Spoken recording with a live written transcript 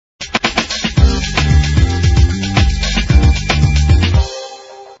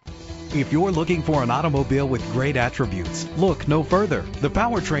If you're looking for an automobile with great attributes, look no further. The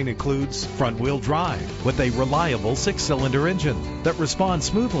powertrain includes front-wheel drive with a reliable 6-cylinder engine that responds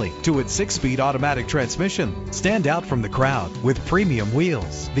smoothly to its 6-speed automatic transmission. Stand out from the crowd with premium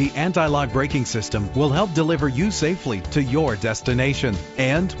wheels. The anti-lock braking system will help deliver you safely to your destination.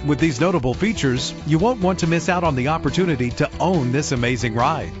 And with these notable features, you won't want to miss out on the opportunity to own this amazing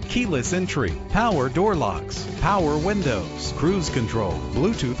ride. Keyless entry, power door locks, power windows, cruise control,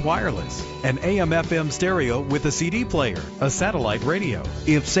 Bluetooth wireless, an AM/FM stereo with a CD player, a satellite radio.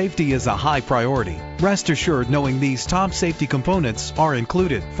 If safety is a high priority, rest assured knowing these top safety components are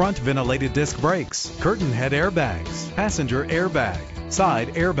included: front ventilated disc brakes, curtain head airbags, passenger airbag, side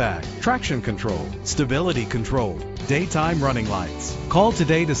airbag, traction control, stability control, daytime running lights. Call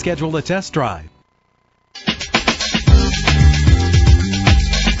today to schedule a test drive.